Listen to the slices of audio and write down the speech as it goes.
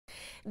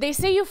They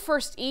say you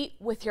first eat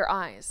with your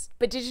eyes,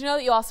 but did you know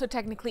that you also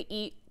technically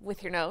eat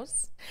with your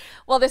nose?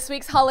 Well, this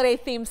week's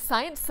holiday-themed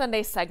Science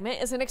Sunday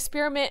segment is an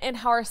experiment in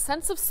how our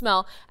sense of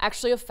smell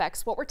actually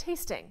affects what we're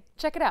tasting.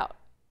 Check it out.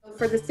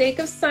 For the sake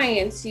of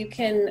science, you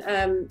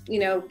can,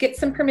 get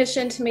some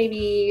permission to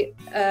maybe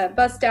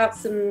bust out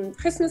some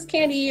Christmas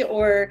candy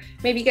or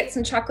maybe get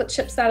some chocolate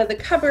chips out of the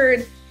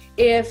cupboard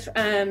if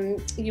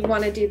you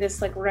want to do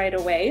this like right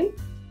away.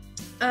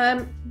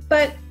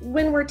 But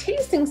when we're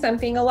tasting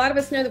something, a lot of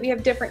us know that we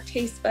have different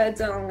taste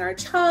buds on our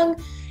tongue,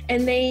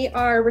 and they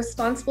are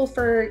responsible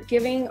for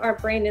giving our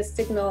brain a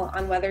signal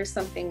on whether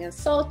something is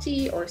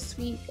salty or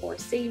sweet or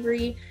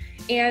savory.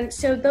 And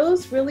so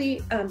those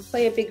really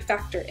play a big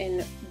factor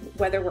in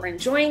whether we're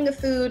enjoying the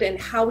food and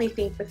how we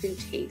think the food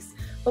tastes.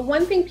 But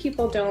one thing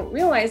people don't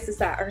realize is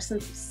that our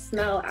sense of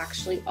smell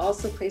actually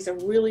also plays a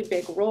really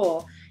big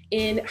role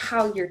in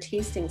how you're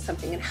tasting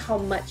something and how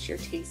much you're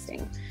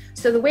tasting.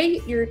 So the way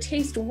your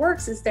taste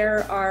works is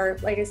there are,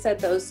 like I said,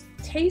 those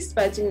taste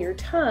buds in your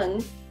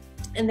tongue,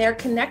 and they're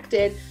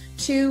connected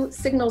to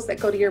signals that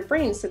go to your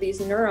brain. So these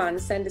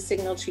neurons send a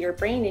signal to your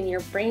brain, and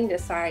your brain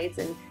decides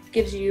and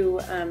gives you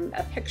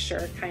a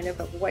picture kind of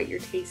what you're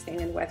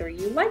tasting and whether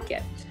you like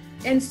it.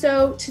 And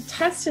so to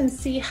test and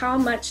see how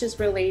much is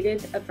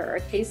related, or our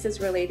taste is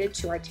related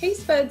to our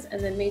taste buds,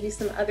 and then maybe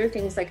some other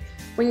things, like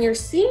when you're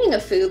seeing a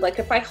food, like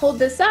if I hold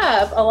this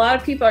up, a lot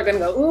of people are gonna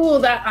go, ooh,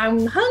 that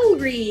I'm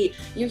hungry.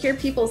 You hear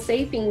people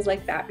say things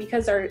like that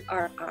because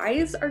our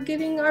eyes are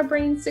giving our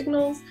brain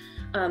signals,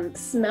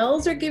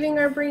 smells are giving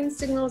our brain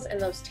signals,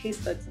 and those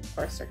taste buds, of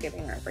course, are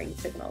giving our brain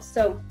signals.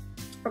 So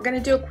we're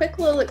gonna do a quick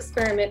little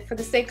experiment for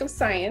the sake of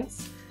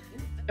science,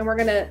 and we're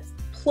gonna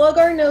plug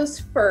our nose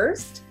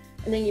first,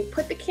 and then you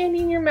put the candy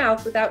in your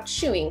mouth without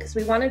chewing, because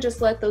we want to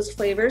just let those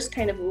flavors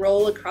kind of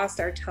roll across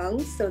our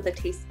tongue so the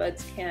taste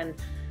buds can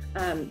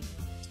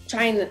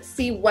try and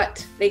see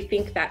what they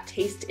think that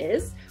taste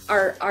is.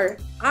 Our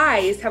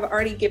eyes have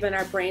already given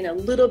our brain a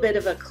little bit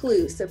of a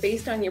clue. So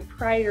based on your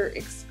prior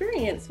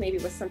experience, maybe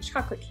with some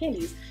chocolate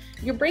candies,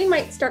 your brain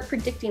might start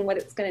predicting what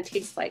it's going to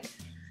taste like.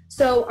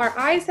 So our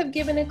eyes have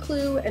given a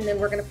clue, and then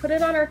we're going to put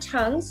it on our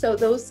tongue so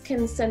those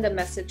can send a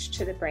message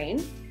to the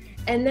brain.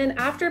 And then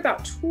after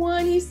about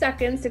 20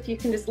 seconds, if you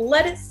can just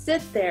let it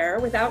sit there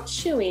without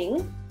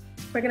chewing,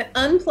 we're gonna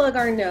unplug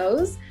our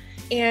nose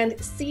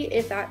and see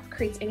if that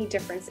creates any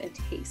difference in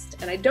taste.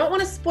 And I don't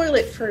wanna spoil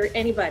it for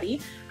anybody,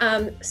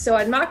 so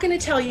I'm not gonna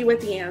tell you what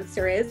the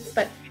answer is,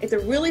 but it's a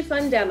really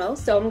fun demo,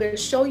 so I'm gonna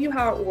show you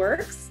how it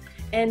works.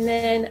 And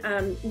then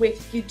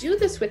if you do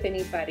this with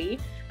anybody,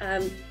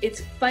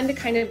 it's fun to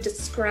kind of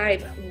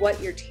describe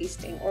what you're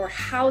tasting or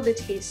how the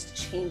taste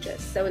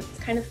changes. So it's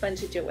kind of fun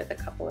to do it with a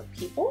couple of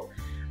people.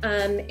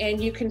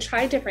 And you can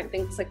try different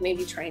things, like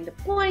maybe trying to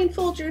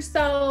blindfold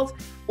yourself,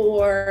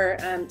 or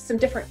some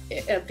different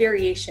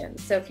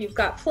variations. So if you've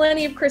got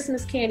plenty of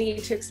Christmas candy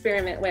to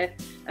experiment with,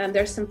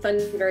 there's some fun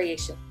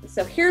variations.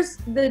 So here's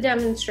the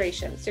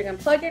demonstration. So you're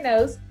gonna plug your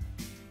nose,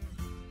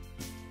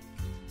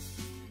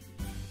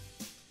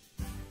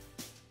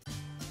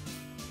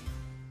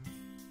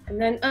 and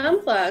then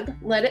unplug,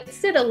 let it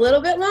sit a little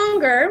bit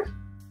longer,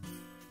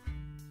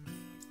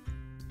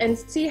 and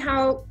see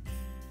how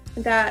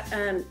that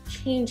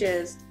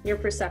changes your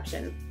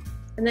perception.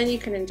 And then you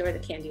can enjoy the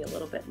candy a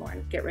little bit more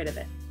and get rid of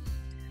it.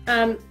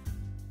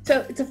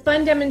 So it's a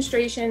fun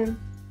demonstration,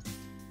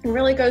 and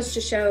really goes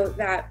to show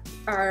that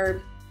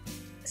our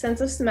sense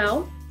of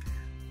smell,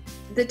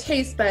 the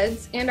taste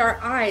buds, and our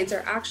eyes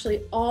are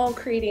actually all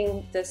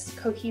creating this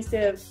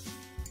cohesive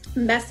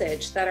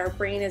message that our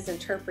brain is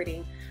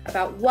interpreting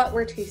about what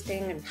we're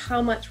tasting and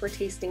how much we're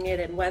tasting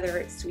it, and whether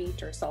it's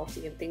sweet or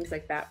salty and things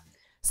like that.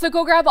 So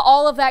go grab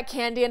all of that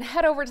candy and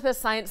head over to the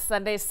Science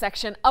Sundays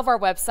section of our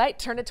website,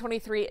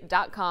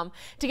 Turnitin23.com,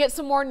 to get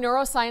some more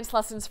neuroscience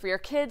lessons for your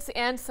kids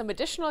and some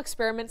additional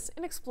experiments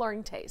in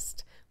exploring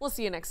taste. We'll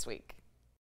see you next week.